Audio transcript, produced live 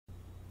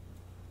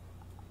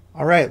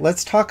All right,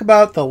 let's talk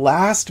about the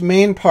last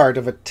main part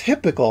of a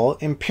typical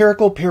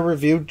empirical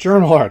peer-reviewed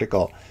journal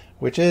article,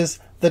 which is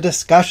the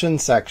discussion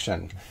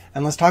section.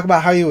 And let's talk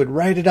about how you would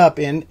write it up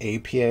in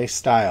APA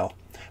style.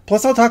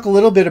 Plus, I'll talk a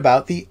little bit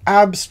about the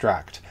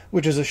abstract,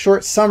 which is a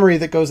short summary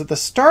that goes at the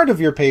start of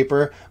your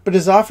paper, but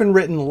is often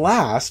written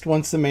last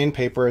once the main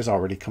paper is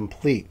already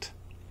complete.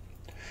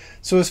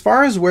 So as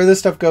far as where this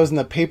stuff goes in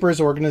the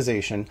paper's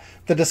organization,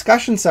 the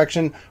discussion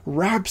section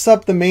wraps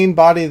up the main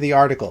body of the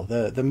article,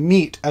 the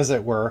meat, as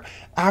it were,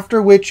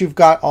 after which you've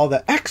got all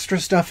the extra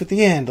stuff at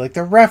the end, like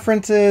the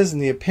references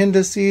and the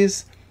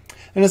appendices.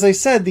 And as I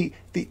said, the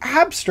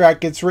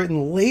abstract gets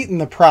written late in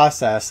the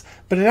process,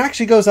 but it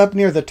actually goes up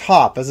near the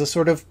top as a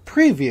sort of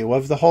preview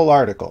of the whole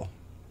article.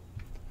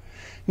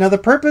 Now, the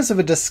purpose of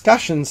a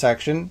discussion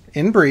section,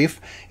 in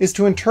brief, is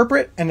to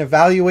interpret and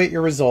evaluate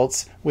your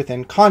results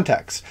within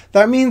context.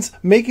 That means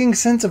making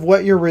sense of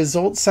what your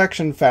results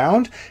section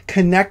found,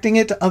 connecting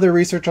it to other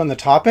research on the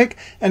topic,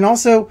 and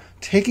also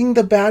taking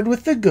the bad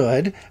with the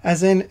good,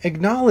 as in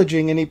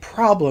acknowledging any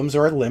problems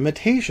or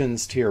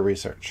limitations to your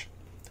research.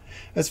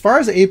 As far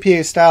as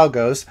APA style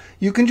goes,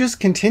 you can just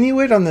continue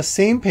it on the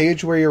same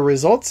page where your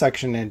results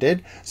section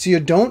ended, so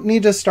you don't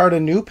need to start a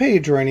new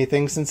page or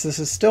anything since this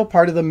is still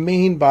part of the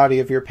main body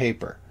of your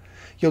paper.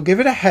 You'll give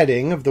it a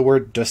heading of the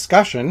word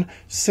discussion,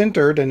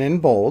 centered and in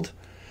bold.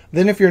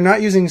 Then if you're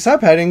not using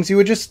subheadings, you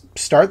would just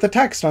start the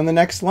text on the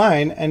next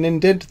line and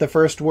indent the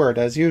first word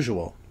as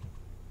usual.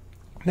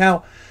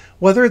 Now,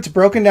 whether it's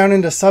broken down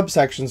into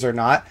subsections or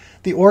not,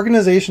 the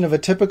organization of a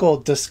typical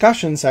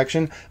discussion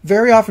section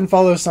very often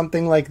follows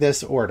something like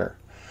this order.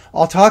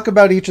 I'll talk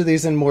about each of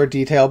these in more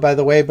detail, by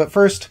the way, but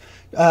first,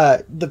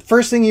 the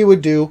first thing you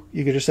would do,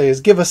 you could just say,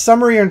 is give a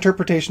summary or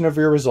interpretation of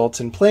your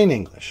results in plain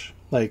English.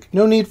 Like,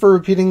 no need for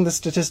repeating the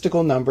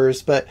statistical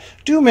numbers, but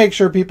do make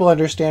sure people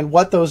understand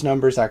what those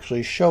numbers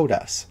actually showed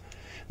us.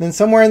 Then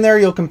somewhere in there,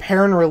 you'll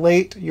compare and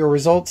relate your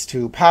results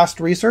to past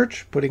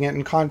research, putting it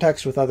in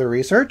context with other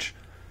research.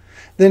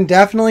 Then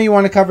definitely you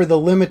want to cover the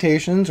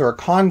limitations or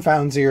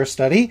confounds of your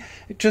study,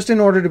 just in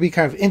order to be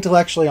kind of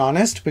intellectually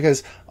honest,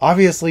 because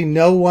obviously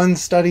no one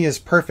study is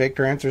perfect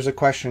or answers a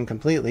question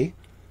completely.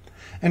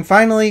 And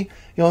finally,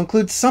 you'll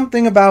include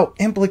something about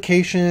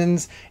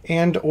implications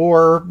and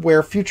or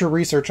where future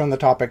research on the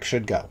topic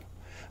should go.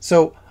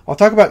 So I'll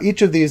talk about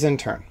each of these in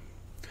turn.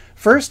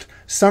 First,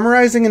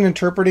 summarizing and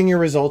interpreting your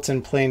results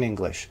in plain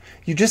English.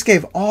 You just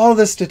gave all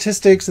the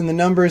statistics and the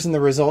numbers in the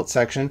results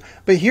section,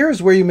 but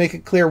here's where you make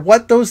it clear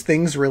what those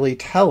things really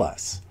tell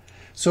us.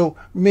 So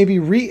maybe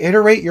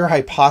reiterate your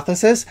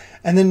hypothesis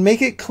and then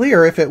make it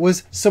clear if it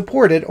was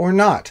supported or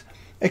not.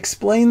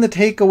 Explain the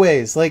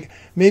takeaways, like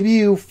maybe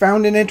you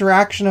found an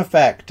interaction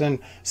effect and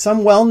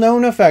some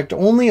well-known effect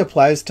only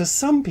applies to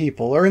some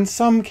people or in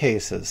some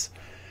cases.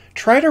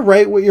 Try to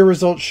write what your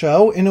results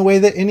show in a way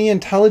that any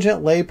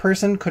intelligent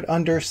layperson could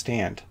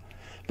understand.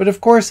 But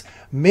of course,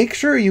 make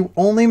sure you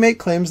only make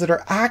claims that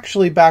are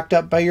actually backed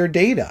up by your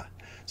data.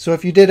 So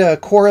if you did a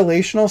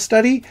correlational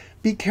study,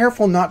 be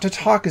careful not to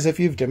talk as if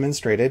you've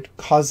demonstrated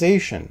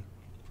causation.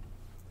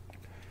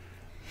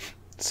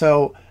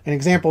 So an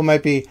example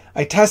might be,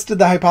 I tested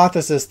the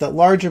hypothesis that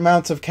large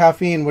amounts of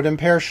caffeine would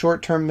impair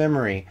short-term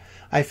memory.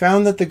 I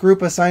found that the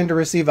group assigned to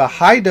receive a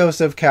high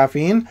dose of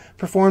caffeine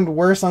performed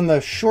worse on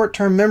the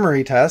short-term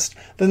memory test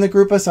than the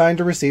group assigned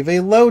to receive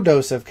a low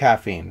dose of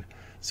caffeine.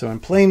 So in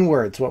plain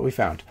words, what we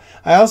found.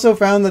 I also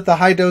found that the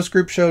high dose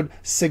group showed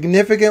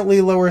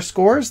significantly lower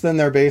scores than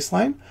their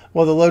baseline,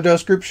 while the low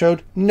dose group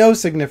showed no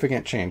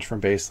significant change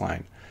from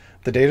baseline.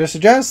 The data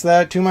suggests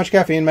that too much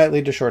caffeine might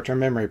lead to short-term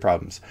memory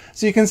problems.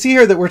 So you can see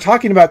here that we're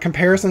talking about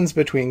comparisons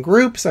between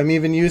groups. I'm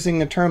even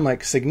using a term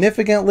like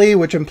significantly,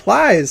 which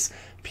implies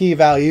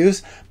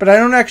p-values, but I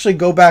don't actually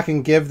go back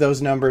and give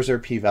those numbers or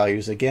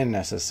p-values again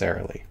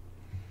necessarily.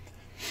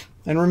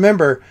 And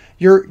remember,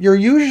 you're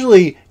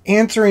usually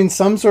answering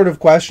some sort of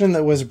question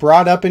that was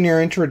brought up in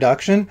your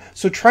introduction,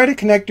 so try to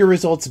connect your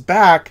results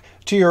back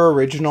to your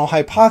original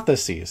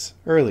hypotheses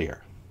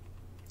earlier.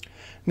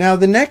 Now,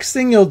 the next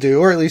thing you'll do,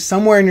 or at least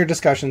somewhere in your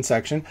discussion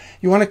section,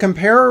 you want to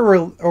compare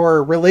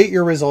or relate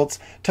your results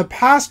to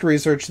past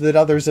research that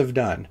others have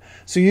done.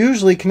 So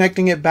usually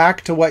connecting it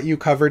back to what you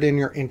covered in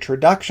your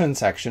introduction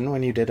section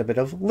when you did a bit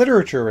of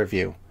literature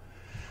review.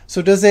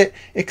 So does it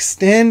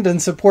extend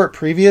and support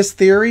previous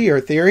theory or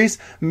theories?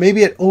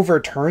 Maybe it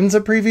overturns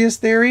a previous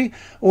theory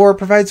or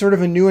provides sort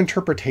of a new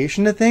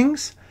interpretation to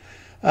things?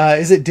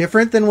 Is it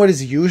different than what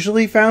is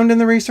usually found in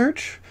the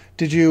research?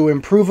 Did you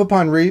improve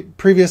upon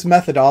previous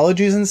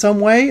methodologies in some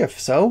way? If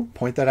so,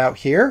 point that out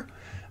here.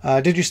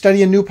 Did you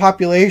study a new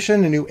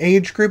population, a new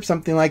age group,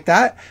 something like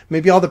that?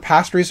 Maybe all the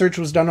past research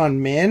was done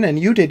on men and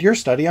you did your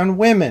study on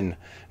women.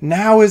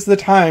 Now is the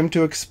time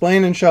to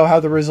explain and show how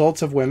the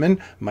results of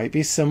women might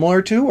be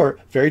similar to or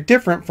very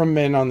different from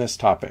men on this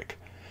topic.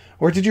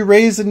 Or did you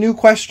raise new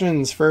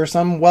questions for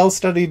some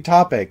well-studied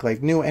topic,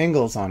 like new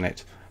angles on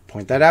it?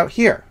 Point that out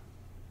here.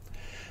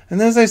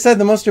 And as I said,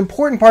 the most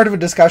important part of a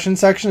discussion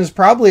section is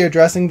probably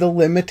addressing the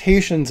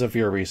limitations of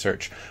your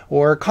research,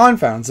 or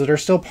confounds that are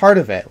still part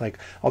of it, like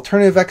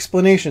alternative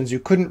explanations you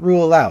couldn't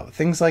rule out,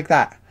 things like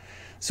that.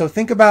 So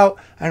think about,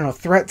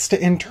 threats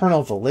to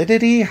internal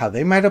validity, how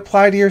they might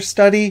apply to your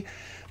study.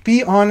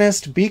 Be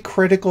honest, be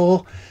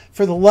critical.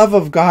 For the love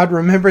of God,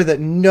 remember that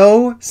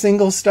no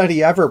single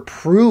study ever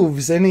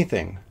proves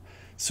anything.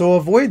 So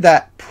avoid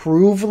that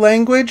prove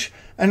language,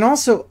 and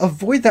also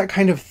avoid that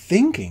kind of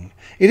thinking.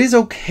 It is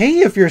okay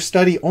if your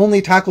study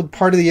only tackled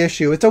part of the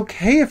issue. It's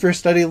okay if your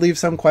study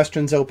leaves some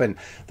questions open.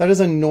 That is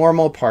a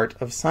normal part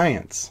of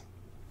science.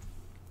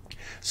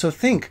 So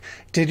think,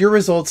 did your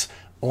results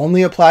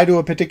only apply to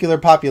a particular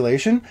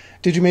population?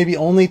 Did you maybe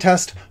only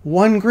test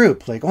one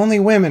group, like only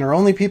women or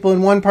only people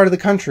in one part of the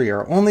country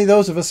or only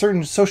those of a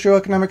certain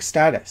socioeconomic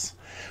status?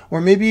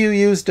 Or maybe you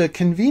used a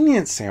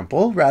convenience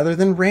sample rather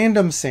than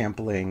random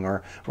sampling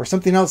or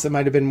something else that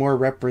might have been more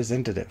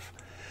representative.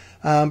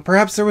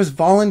 Perhaps there was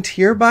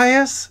volunteer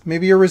bias.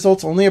 Maybe your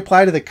results only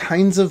apply to the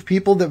kinds of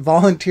people that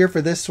volunteer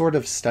for this sort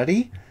of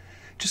study.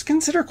 Just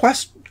consider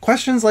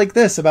questions like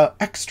this about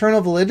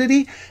external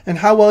validity and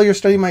how well your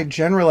study might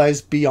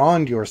generalize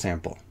beyond your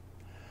sample.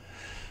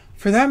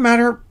 For that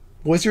matter,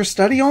 was your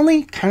study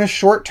only kind of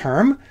short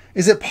term?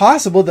 Is it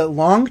possible that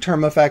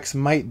long-term effects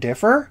might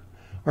differ?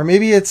 Or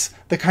maybe it's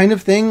the kind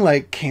of thing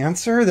like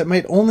cancer that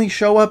might only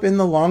show up in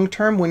the long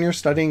term when you're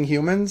studying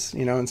humans,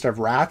 instead of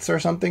rats or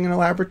something in a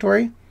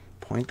laboratory.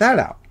 Point that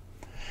out.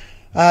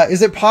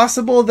 Is it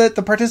possible that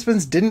the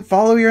participants didn't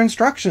follow your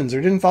instructions or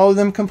didn't follow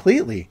them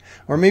completely?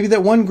 Or maybe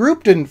that one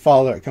group didn't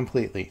follow it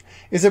completely?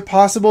 Is it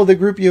possible the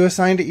group you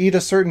assigned to eat a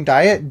certain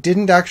diet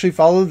didn't actually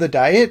follow the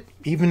diet,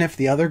 even if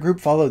the other group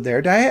followed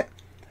their diet?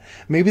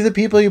 Maybe the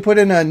people you put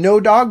in a no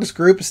dogs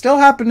group still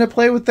happen to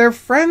play with their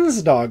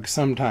friends' dogs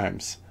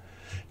sometimes.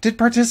 Did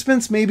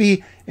participants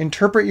maybe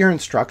interpret your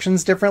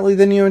instructions differently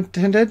than you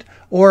intended?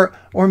 Or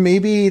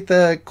maybe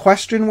the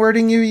question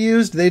wording you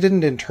used, they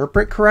didn't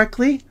interpret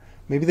correctly?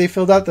 Maybe they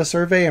filled out the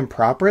survey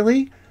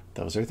improperly?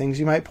 Those are things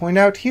you might point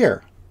out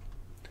here.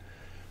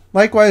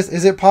 Likewise,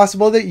 is it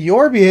possible that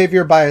your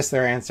behavior biased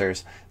their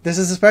answers? This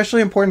is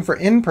especially important for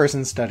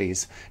in-person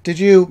studies. Did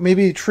you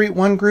maybe treat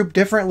one group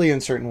differently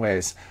in certain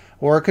ways?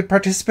 Or could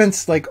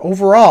participants,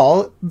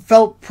 overall,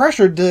 felt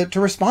pressured to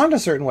respond a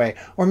certain way?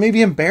 Or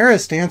maybe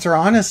embarrassed to answer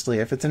honestly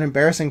if it's an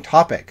embarrassing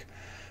topic?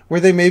 Were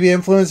they maybe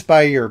influenced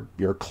by your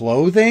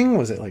clothing?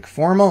 Was it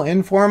formal,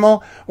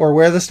 informal? Or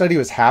where the study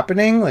was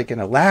happening, like in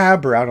a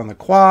lab or out on the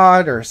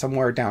quad or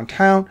somewhere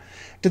downtown?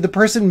 Did the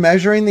person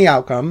measuring the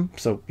outcome,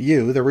 so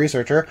you, the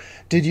researcher,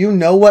 did you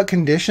know what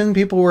condition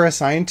people were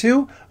assigned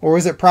to? Or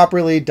was it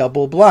properly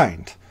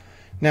double-blind?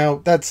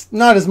 Now, that's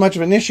not as much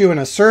of an issue in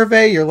a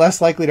survey. You're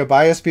less likely to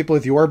bias people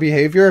with your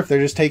behavior if they're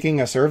just taking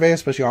a survey,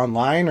 especially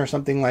online or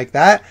something like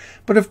that.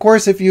 But of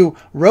course, if you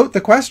wrote the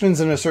questions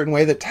in a certain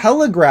way that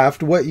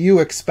telegraphed what you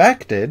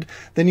expected,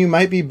 then you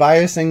might be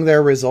biasing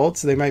their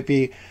results. They might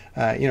be,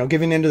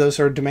 giving into those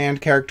sort of demand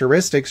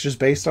characteristics just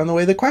based on the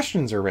way the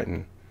questions are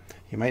written.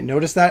 You might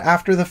notice that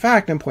after the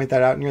fact and point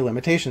that out in your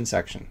limitation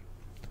section.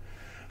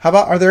 How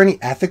about, are there any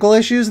ethical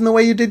issues in the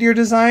way you did your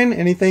design?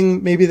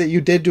 Anything maybe that you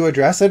did to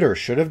address it or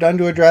should have done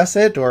to address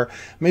it, or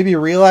maybe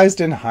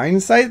realized in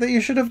hindsight that you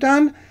should have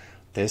done?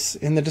 This,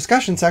 in the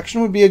discussion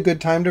section, would be a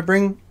good time to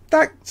bring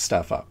that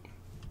stuff up.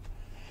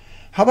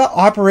 How about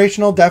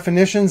operational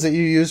definitions that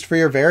you used for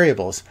your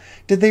variables?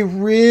 Did they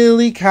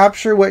really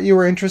capture what you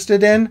were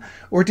interested in?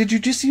 Or did you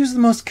just use the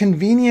most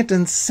convenient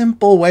and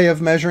simple way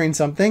of measuring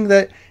something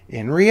that,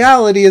 in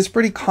reality, is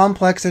pretty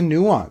complex and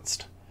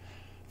nuanced?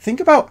 Think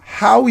about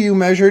how you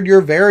measured your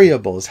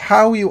variables,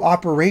 how you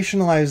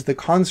operationalized the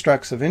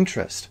constructs of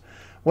interest,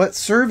 what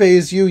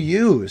surveys you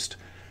used.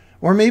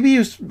 Or maybe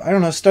you,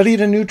 studied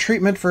a new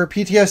treatment for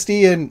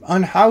PTSD in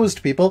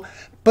unhoused people,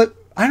 but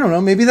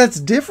maybe that's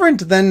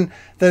different than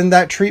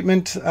that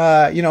treatment, for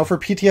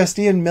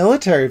PTSD in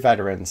military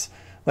veterans.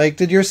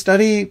 Did your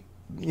study,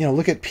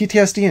 look at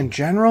PTSD in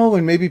general,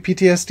 when maybe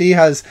PTSD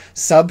has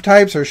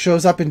subtypes or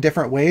shows up in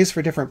different ways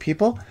for different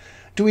people?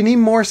 Do we need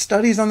more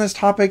studies on this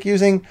topic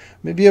using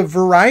maybe a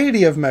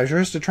variety of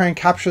measures to try and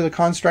capture the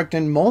construct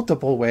in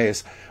multiple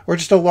ways, or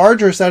just a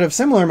larger set of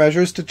similar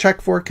measures to check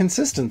for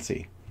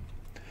consistency?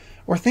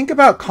 Or think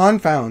about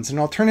confounds and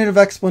alternative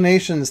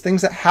explanations,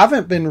 things that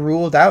haven't been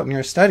ruled out in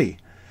your study.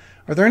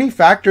 Are there any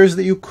factors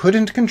that you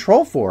couldn't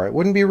control for? It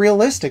wouldn't be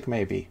realistic,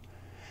 maybe.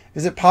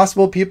 Is it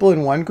possible people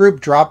in one group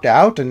dropped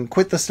out and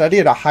quit the study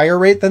at a higher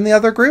rate than the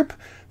other group?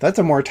 That's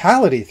a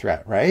mortality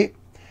threat, right?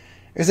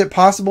 Is it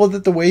possible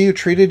that the way you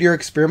treated your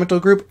experimental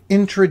group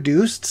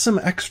introduced some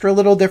extra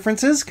little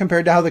differences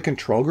compared to how the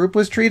control group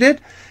was treated?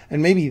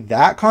 And maybe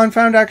that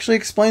confound actually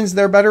explains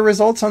their better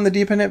results on the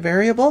dependent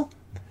variable?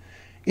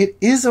 It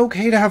is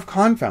okay to have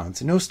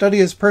confounds. No study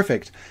is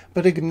perfect,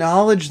 but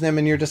acknowledge them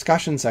in your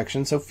discussion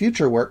section so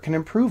future work can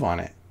improve on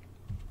it.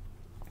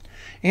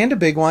 And a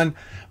big one,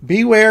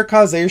 beware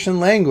causation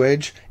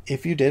language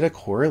if you did a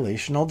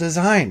correlational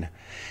design.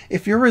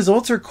 If your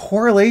results are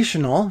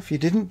correlational, if you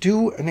didn't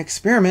do an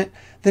experiment,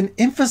 then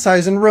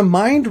emphasize and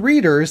remind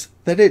readers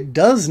that it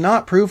does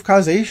not prove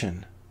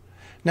causation.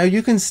 Now,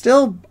 you can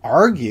still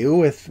argue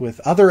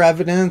with other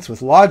evidence,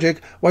 with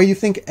logic, why you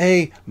think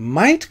A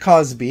might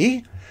cause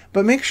B,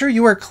 but make sure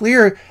you are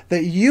clear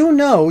that you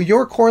know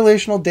your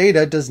correlational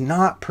data does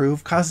not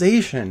prove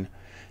causation.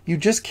 You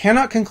just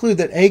cannot conclude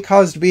that A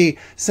caused B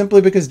simply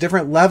because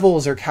different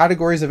levels or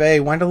categories of A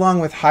went along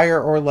with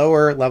higher or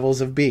lower levels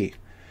of B.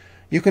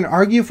 You can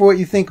argue for what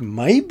you think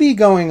might be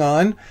going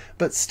on,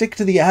 but stick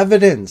to the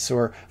evidence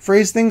or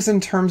phrase things in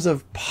terms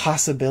of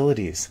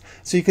possibilities.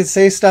 So you could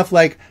say stuff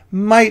like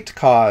might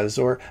cause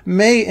or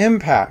may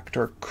impact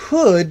or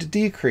could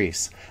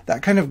decrease,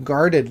 that kind of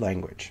guarded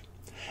language.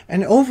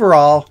 And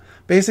overall,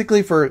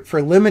 basically for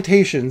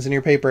limitations in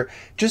your paper,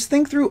 just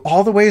think through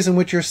all the ways in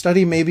which your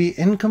study may be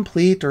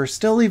incomplete or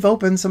still leave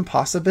open some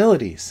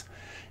possibilities.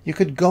 You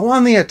could go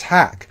on the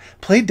attack,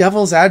 play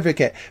devil's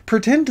advocate,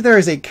 pretend there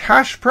is a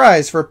cash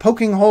prize for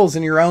poking holes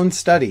in your own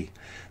study.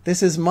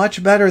 This is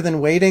much better than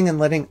waiting and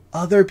letting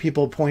other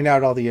people point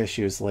out all the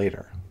issues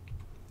later.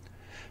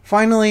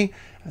 Finally,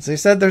 as I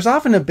said, there's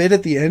often a bit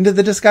at the end of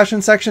the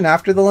discussion section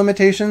after the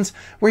limitations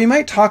where you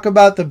might talk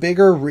about the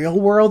bigger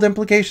real-world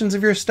implications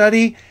of your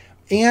study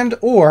and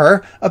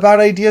or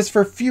about ideas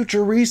for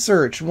future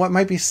research and what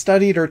might be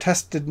studied or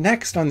tested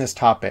next on this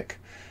topic.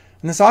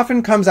 And this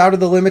often comes out of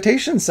the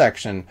limitations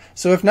section.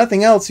 So if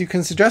nothing else, you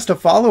can suggest a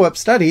follow-up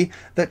study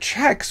that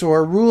checks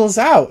or rules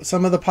out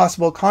some of the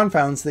possible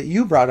confounds that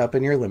you brought up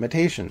in your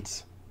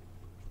limitations.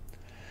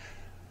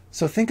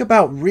 So think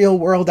about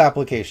real-world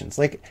applications.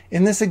 Like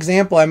in this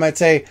example, I might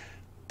say,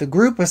 the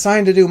group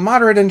assigned to do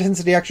moderate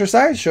intensity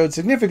exercise showed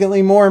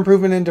significantly more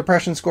improvement in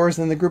depression scores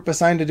than the group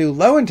assigned to do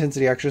low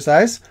intensity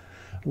exercise,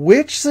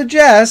 which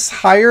suggests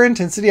higher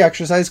intensity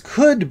exercise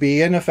could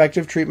be an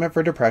effective treatment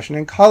for depression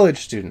in college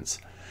students.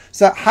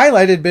 So that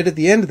highlighted bit at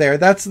the end there,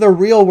 that's the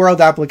real world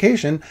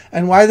application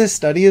and why this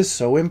study is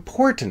so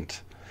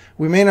important.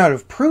 We may not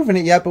have proven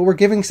it yet, but we're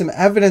giving some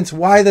evidence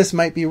why this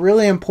might be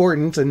really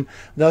important and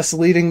thus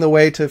leading the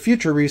way to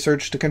future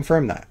research to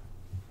confirm that.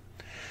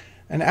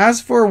 And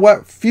as for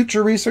what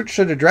future research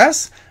should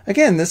address,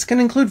 again, this can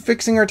include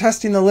fixing or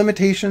testing the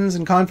limitations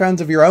and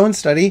confounds of your own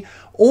study,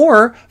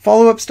 or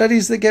follow-up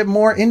studies that get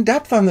more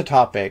in-depth on the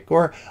topic,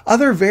 or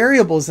other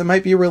variables that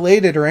might be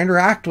related or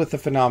interact with the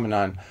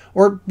phenomenon,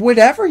 or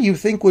whatever you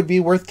think would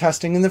be worth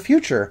testing in the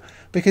future,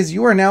 because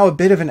you are now a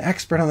bit of an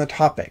expert on the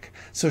topic.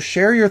 So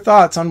share your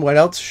thoughts on what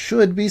else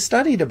should be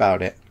studied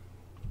about it.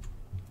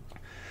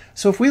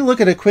 So if we look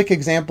at a quick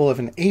example of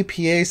an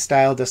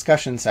APA-style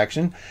discussion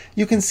section,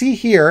 you can see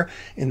here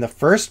in the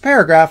first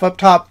paragraph up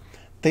top,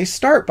 they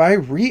start by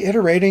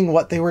reiterating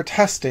what they were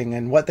testing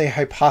and what they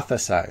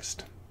hypothesized.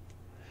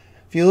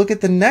 If you look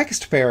at the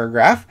next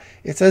paragraph,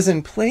 it says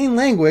in plain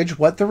language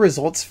what the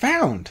results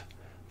found.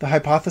 The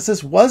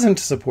hypothesis wasn't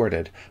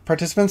supported.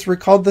 Participants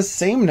recalled the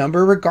same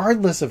number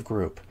regardless of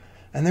group,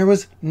 and there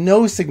was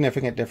no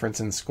significant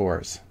difference in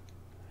scores.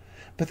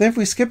 But then if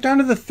we skip down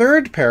to the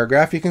third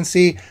paragraph, you can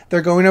see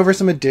they're going over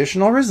some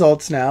additional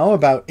results now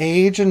about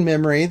age and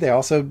memory. They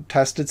also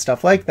tested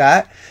stuff like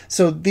that.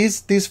 So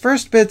these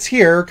first bits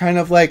here are kind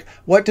of like,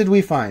 what did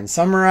we find?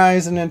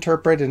 Summarize and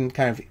interpret in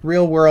kind of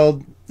real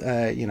world,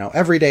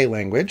 everyday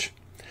language.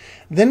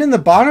 Then in the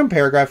bottom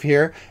paragraph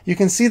here, you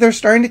can see they're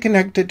starting to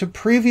connect it to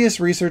previous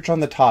research on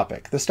the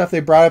topic, the stuff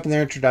they brought up in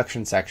their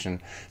introduction section.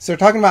 So they're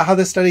talking about how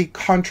this study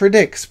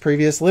contradicts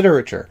previous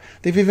literature.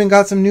 They've even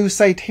got some new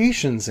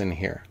citations in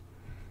here.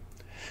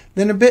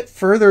 Then a bit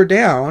further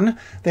down,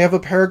 they have a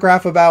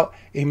paragraph about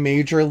a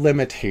major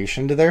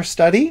limitation to their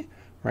study,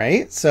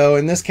 right? So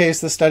in this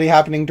case, the study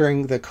happening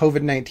during the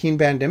COVID-19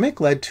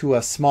 pandemic led to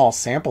a small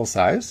sample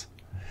size.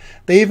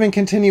 They even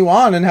continue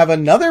on and have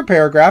another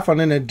paragraph on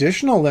an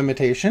additional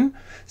limitation,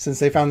 since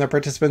they found their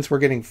participants were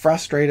getting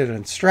frustrated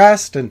and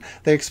stressed, and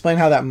they explain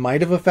how that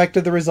might have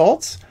affected the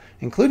results,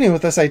 including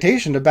with a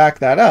citation to back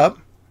that up.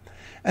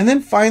 And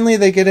then finally,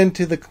 they get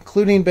into the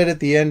concluding bit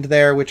at the end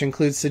there, which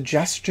includes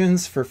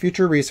suggestions for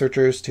future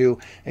researchers to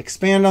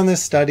expand on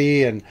this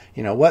study and,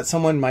 what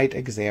someone might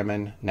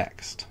examine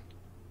next.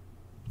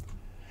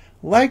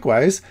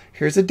 Likewise,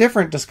 here's a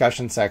different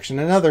discussion section,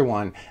 another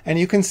one. And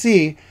you can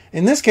see,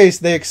 in this case,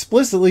 they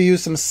explicitly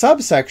use some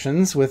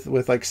subsections with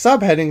like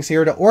subheadings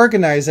here to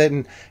organize it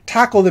and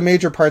tackle the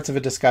major parts of a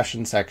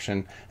discussion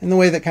section in the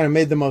way that kind of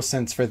made the most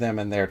sense for them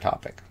and their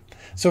topic.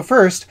 So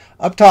first,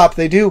 up top,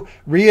 they do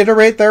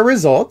reiterate their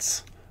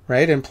results,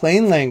 right? In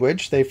plain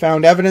language, they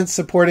found evidence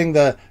supporting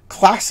the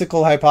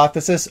classical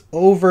hypothesis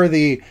over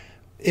the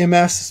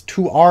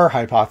MS2R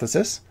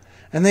hypothesis,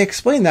 and they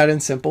explain that in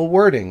simple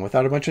wording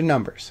without a bunch of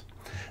numbers.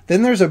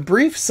 Then there's a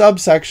brief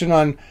subsection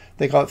on,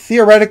 they call it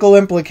theoretical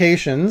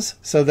implications,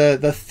 so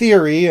the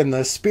theory and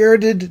the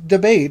spirited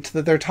debate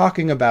that they're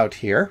talking about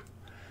here.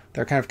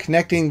 They're kind of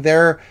connecting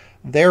their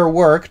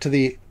work to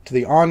the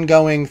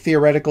ongoing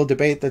theoretical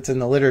debate that's in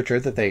the literature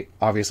that they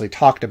obviously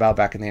talked about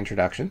back in the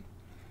introduction.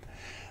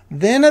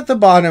 Then at the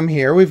bottom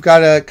here, we've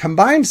got a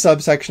combined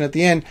subsection at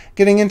the end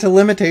getting into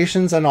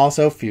limitations and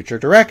also future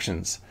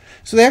directions.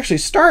 So they actually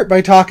start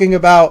by talking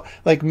about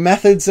like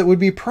methods that would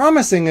be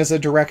promising as a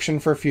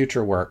direction for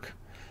future work.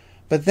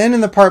 But then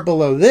in the part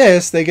below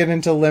this, they get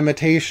into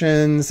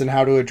limitations and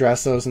how to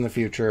address those in the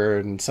future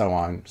and so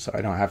on. So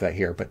I don't have that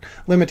here, but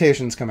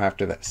limitations come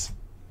after this.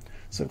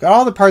 So we've got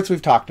all the parts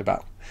we've talked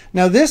about.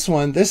 Now this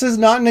is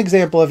not an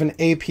example of an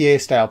APA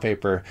style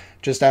paper,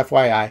 just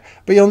FYI,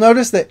 but you'll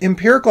notice that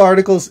empirical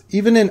articles,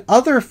 even in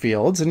other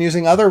fields and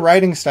using other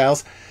writing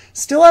styles,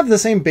 still have the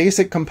same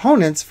basic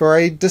components for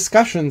a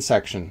discussion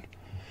section.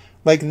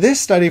 Like this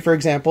study, for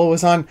example,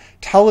 was on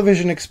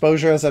television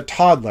exposure as a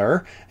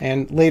toddler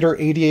and later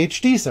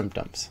ADHD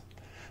symptoms.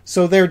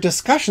 So their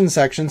discussion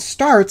section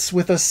starts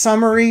with a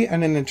summary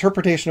and an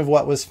interpretation of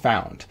what was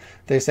found.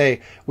 They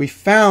say, we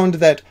found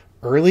that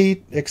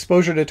early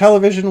exposure to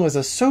television was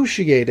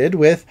associated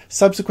with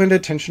subsequent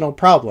attentional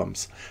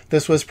problems.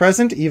 This was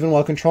present even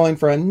while controlling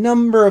for a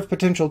number of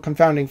potential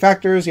confounding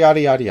factors,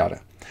 yada, yada,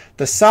 yada.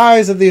 The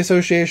size of the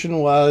association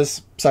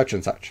was such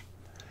and such.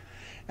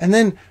 And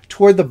then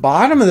toward the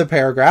bottom of the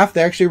paragraph,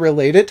 they actually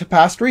relate it to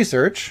past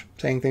research,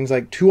 saying things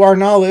like, to our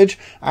knowledge,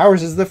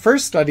 ours is the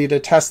first study to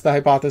test the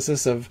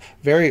hypothesis of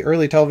very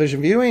early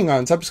television viewing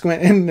on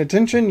subsequent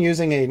inattention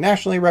using a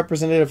nationally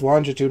representative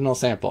longitudinal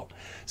sample.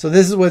 So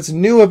this is what's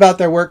new about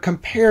their work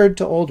compared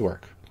to old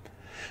work.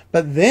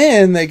 But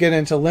then they get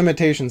into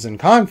limitations and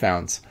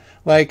confounds,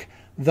 like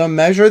the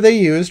measure they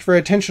used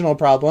for attentional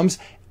problems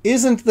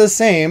isn't the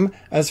same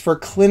as for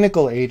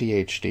clinical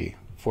ADHD,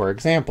 for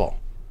example.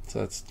 So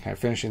that's kind of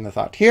finishing the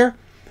thought here.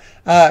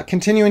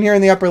 Continuing here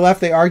in the upper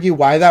left, they argue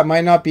why that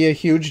might not be a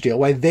huge deal,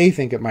 why they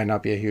think it might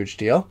not be a huge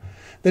deal.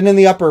 Then in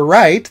the upper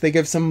right, they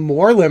give some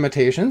more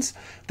limitations.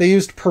 They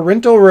used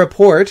parental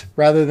report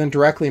rather than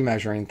directly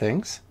measuring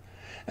things.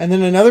 And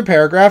then another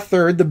paragraph,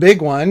 third, the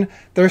big one,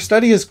 their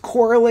study is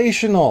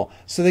correlational,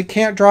 so they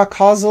can't draw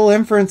causal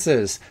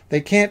inferences.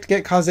 They can't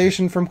get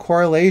causation from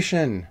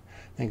correlation.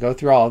 And go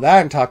through all of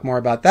that and talk more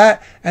about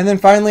that. And then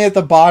finally at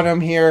the bottom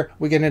here,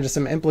 we get into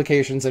some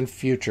implications in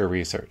future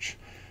research,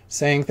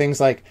 saying things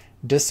like,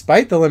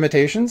 despite the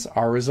limitations,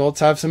 our results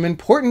have some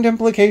important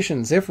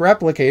implications if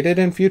replicated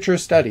in future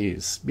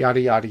studies, yada,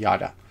 yada,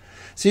 yada.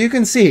 So you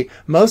can see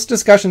most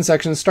discussion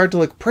sections start to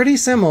look pretty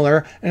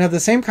similar and have the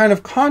same kind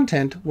of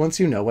content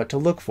once you know what to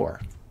look for.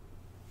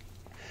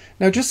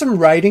 Now, just some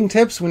writing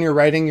tips when you're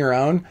writing your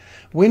own.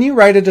 When you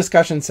write a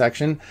discussion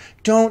section,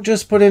 don't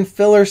just put in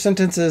filler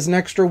sentences and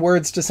extra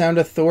words to sound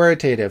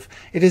authoritative.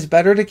 It is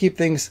better to keep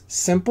things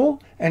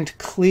simple and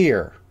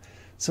clear.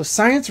 So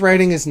science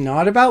writing is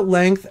not about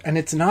length, and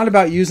it's not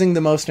about using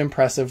the most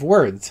impressive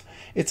words.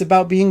 It's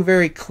about being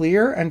very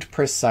clear and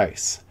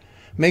precise.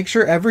 Make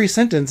sure every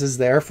sentence is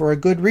there for a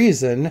good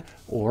reason,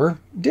 or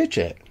ditch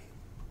it.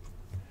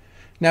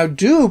 Now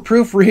do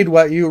proofread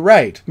what you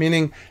write,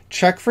 meaning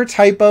check for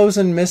typos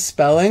and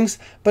misspellings,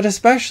 but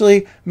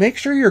especially make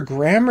sure your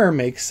grammar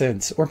makes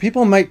sense, or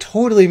people might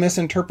totally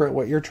misinterpret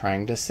what you're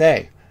trying to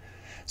say.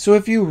 So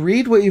if you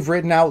read what you've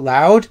written out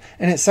loud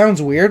and it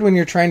sounds weird when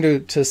you're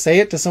trying to say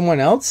it to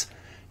someone else,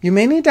 you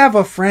may need to have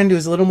a friend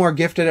who's a little more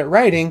gifted at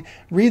writing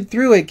read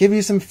through it, give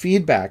you some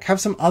feedback, have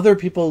some other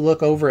people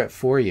look over it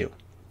for you.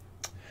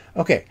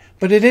 Okay,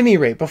 but at any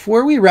rate,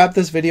 before we wrap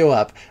this video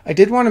up, I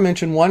did want to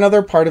mention one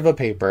other part of a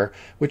paper,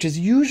 which is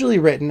usually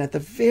written at the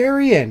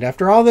very end,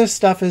 after all this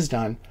stuff is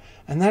done,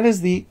 and that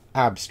is the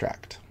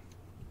abstract.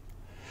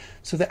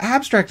 So the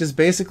abstract is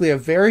basically a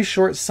very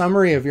short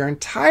summary of your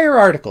entire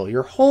article,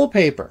 your whole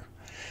paper.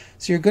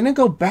 So you're going to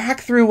go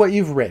back through what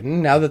you've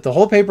written, now that the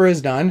whole paper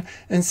is done,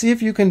 and see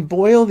if you can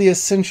boil the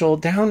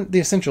essentials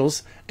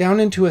down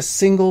into a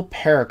single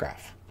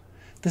paragraph.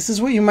 This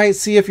is what you might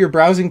see if you're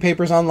browsing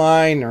papers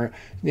online or,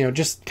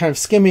 just kind of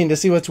skimming to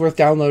see what's worth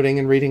downloading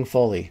and reading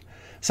fully.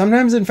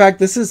 Sometimes, in fact,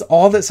 this is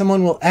all that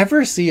someone will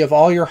ever see of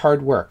all your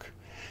hard work.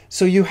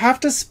 So you have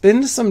to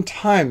spend some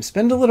time,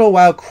 spend a little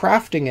while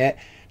crafting it,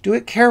 do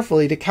it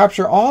carefully to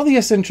capture all the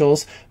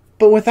essentials,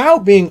 but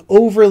without being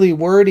overly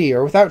wordy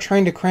or without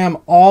trying to cram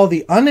all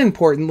the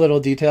unimportant little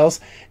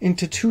details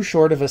into too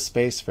short of a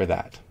space for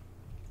that.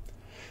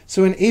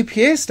 So in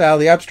APA style,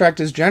 the abstract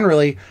is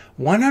generally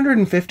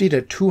 150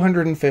 to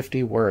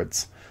 250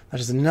 words. That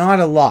is not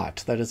a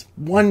lot. That is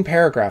one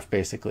paragraph,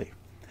 basically.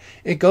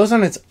 It goes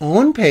on its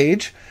own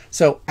page.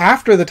 So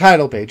after the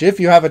title page, if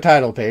you have a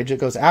title page, it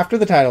goes after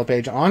the title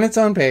page on its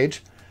own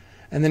page.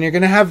 And then you're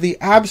going to have the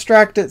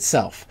abstract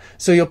itself.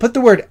 So you'll put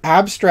the word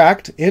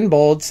abstract in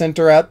bold,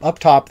 center up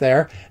top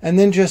there, and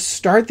then just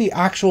start the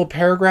actual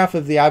paragraph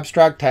of the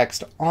abstract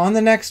text on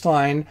the next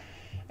line.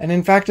 And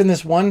in fact, in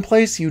this one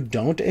place, you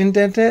don't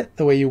indent it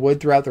the way you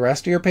would throughout the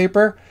rest of your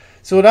paper.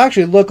 So it'll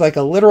actually look like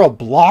a literal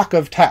block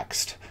of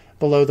text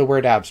below the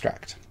word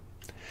abstract.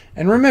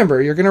 And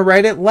remember, you're going to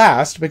write it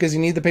last because you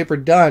need the paper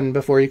done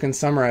before you can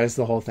summarize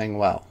the whole thing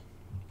well.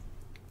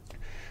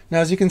 Now,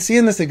 as you can see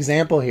in this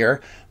example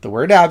here, the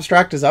word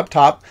abstract is up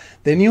top.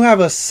 Then you have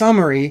a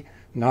summary,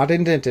 not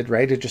indented,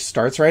 right? It just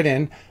starts right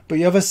in. But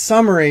you have a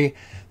summary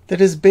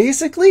that is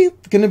basically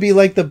going to be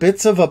like the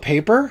bits of a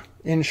paper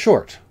in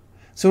short.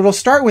 So it'll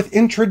start with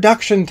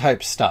introduction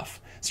type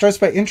stuff. It starts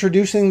by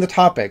introducing the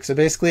topic, so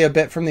basically a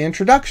bit from the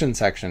introduction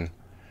section.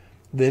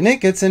 Then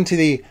it gets into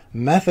the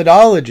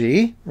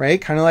methodology, right?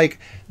 Kind of like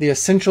the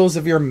essentials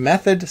of your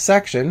method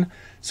section.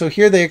 So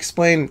here they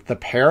explain the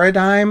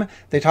paradigm.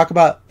 They talk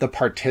about the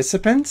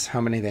participants,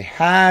 how many they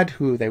had,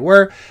 who they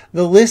were,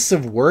 the lists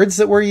of words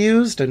that were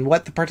used, and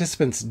what the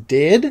participants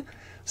did.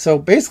 So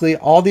basically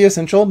all the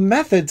essential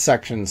method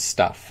section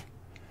stuff.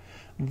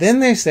 Then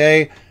they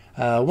say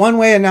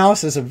one-way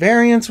analysis of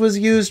variance was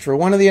used for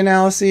one of the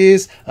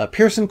analyses, a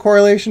Pearson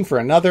correlation for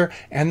another,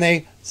 and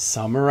they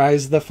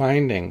summarize the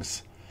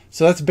findings.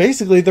 So that's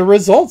basically the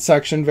results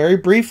section very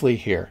briefly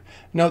here.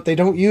 Note they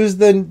don't use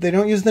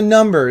the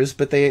numbers,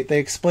 but they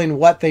explain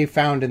what they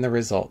found in the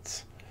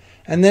results.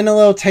 And then a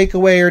little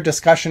takeaway or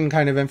discussion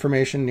kind of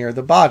information near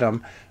the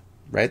bottom,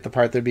 right? The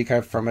part that would be kind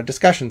of from a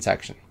discussion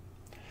section.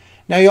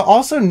 Now you'll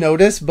also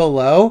notice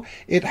below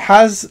it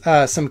has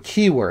some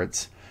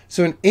keywords.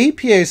 So in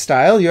APA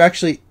style, you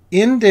actually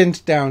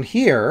indent down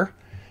here,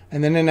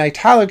 and then in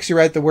italics you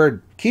write the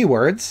word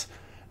keywords.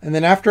 And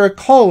then after a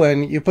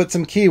colon, you put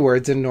some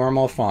keywords in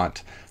normal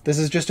font. This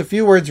is just a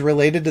few words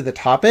related to the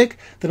topic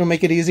that'll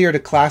make it easier to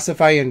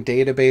classify in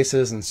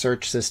databases and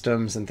search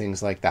systems and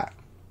things like that.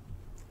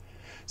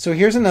 So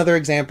here's another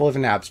example of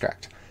an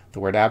abstract. The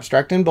word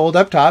abstract in bold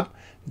up top,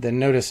 then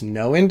notice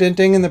no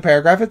indenting in the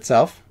paragraph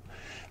itself.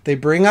 They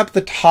bring up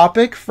the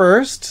topic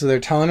first, so they're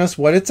telling us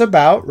what it's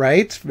about,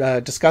 right?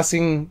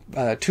 Discussing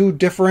two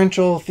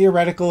differential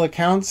theoretical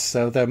accounts,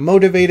 so the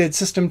motivated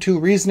system 2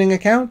 reasoning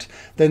account.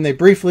 Then they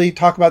briefly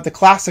talk about the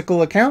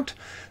classical account.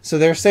 So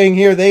they're saying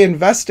here they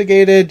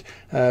investigated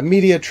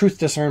media truth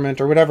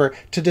discernment or whatever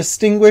to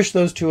distinguish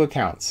those two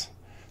accounts.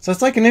 So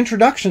it's like an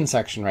introduction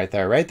section right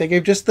there, right? They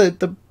gave just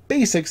the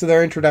basics of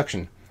their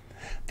introduction.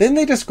 Then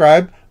they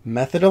describe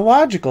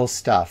methodological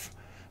stuff.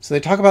 So they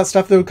talk about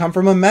stuff that would come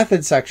from a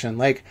method section,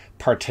 like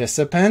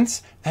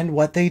participants and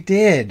what they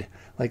did,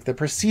 like the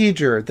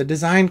procedure, the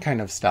design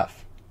kind of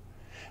stuff.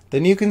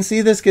 Then you can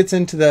see this gets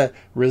into the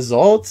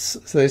results.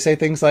 So they say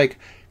things like,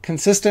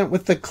 consistent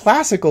with the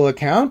classical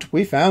account,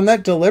 we found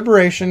that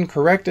deliberation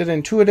corrected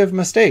intuitive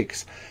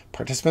mistakes.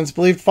 Participants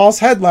believed false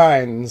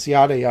headlines,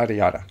 yada, yada,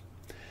 yada.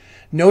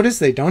 Notice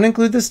they don't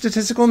include the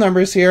statistical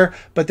numbers here,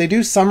 but they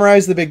do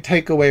summarize the big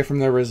takeaway from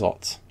their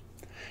results.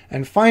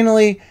 And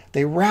finally,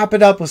 they wrap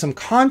it up with some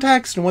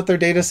context and what their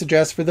data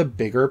suggests for the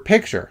bigger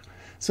picture.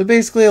 So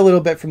basically a little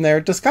bit from their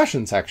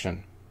discussion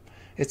section.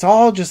 It's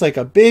all just like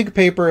a big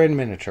paper in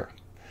miniature.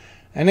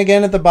 And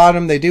again, at the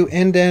bottom, they do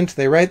indent.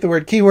 They write the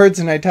word keywords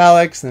in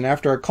italics. Then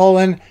after a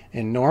colon,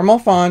 in normal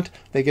font,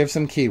 they give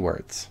some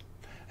keywords.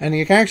 And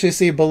you can actually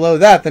see below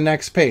that the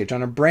next page.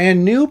 On a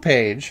brand new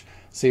page,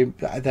 see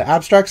the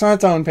abstract's on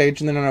its own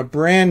page, and then on a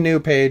brand new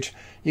page,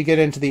 you get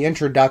into the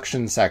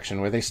introduction section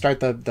where they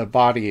start the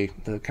body,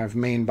 the kind of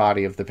main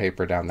body of the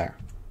paper down there.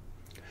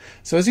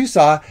 So as you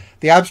saw,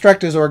 the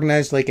abstract is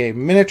organized like a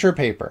miniature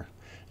paper.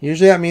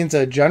 Usually that means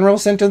a general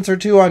sentence or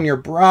two on your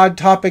broad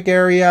topic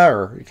area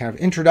or kind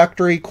of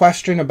introductory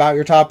question about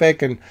your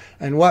topic and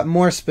what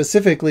more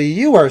specifically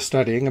you are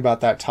studying about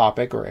that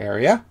topic or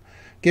area.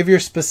 Give your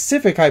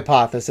specific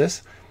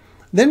hypothesis.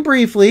 Then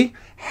briefly,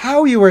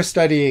 how you are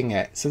studying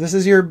it. So this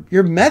is your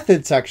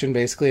method section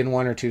basically in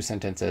 1 or 2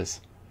 sentences.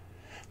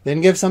 Then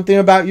give something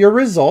about your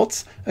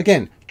results.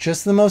 Again,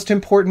 just the most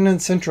important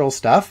and central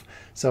stuff.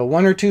 So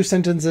 1 or 2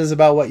 sentences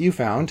about what you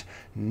found.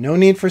 No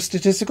need for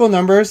statistical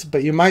numbers,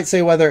 but you might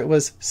say whether it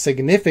was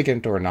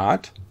significant or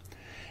not.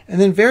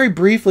 And then very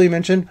briefly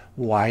mention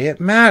why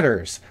it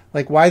matters.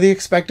 Like why the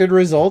expected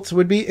results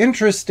would be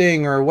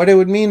interesting or what it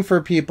would mean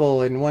for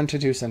people in 1 to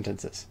 2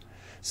 sentences.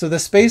 So the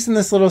space in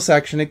this little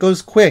section, it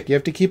goes quick. You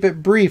have to keep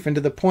it brief and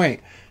to the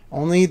point.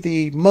 Only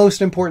the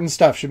most important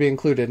stuff should be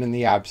included in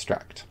the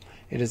abstract.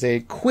 It is a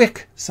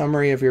quick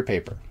summary of your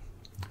paper.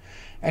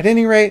 At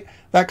any rate,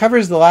 that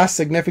covers the last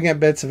significant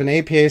bits of an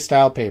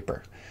APA-style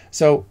paper.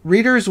 So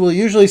readers will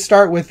usually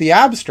start with the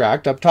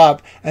abstract up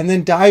top and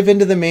then dive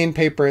into the main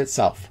paper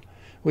itself,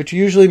 which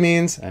usually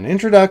means an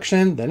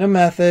introduction, then a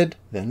method,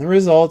 then the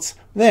results,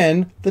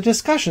 then the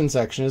discussion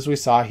section as we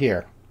saw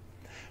here.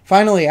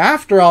 Finally,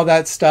 after all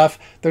that stuff,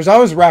 there's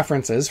always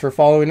references for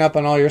following up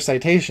on all your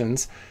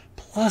citations,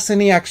 plus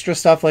any extra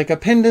stuff like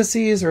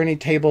appendices or any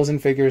tables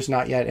and figures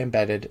not yet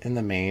embedded in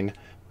the main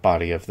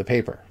body of the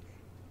paper.